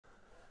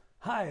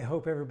Hi,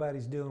 hope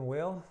everybody's doing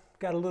well.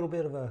 Got a little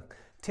bit of a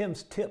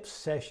Tim's Tips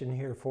session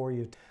here for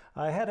you.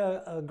 I had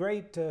a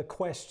great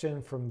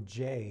question from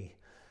Jay,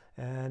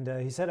 and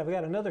he said, I've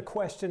got another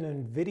question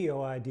and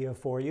video idea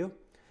for you. It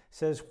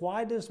says,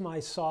 why does my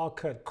saw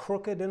cut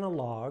crooked in a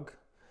log,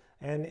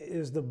 and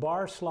is the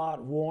bar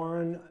slot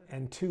worn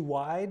and too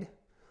wide?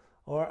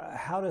 Or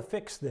how to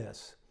fix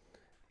this?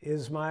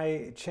 Is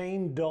my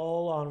chain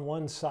dull on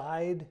one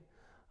side?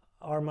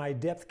 Are my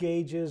depth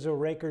gauges or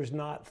rakers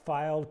not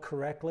filed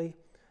correctly?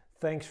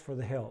 Thanks for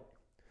the help.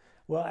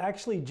 Well,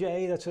 actually,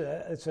 Jay,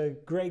 it's a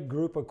great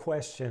group of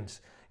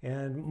questions,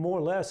 and more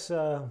or less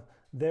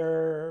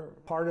they're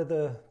part of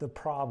the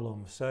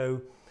problem.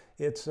 So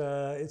it's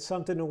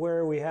something to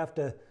where we have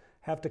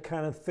to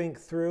kind of think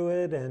through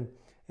it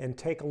and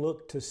take a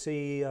look to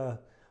see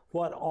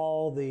what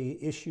all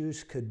the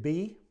issues could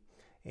be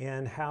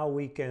and how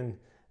we can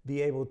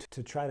be able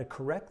to try to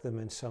correct them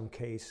in some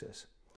cases.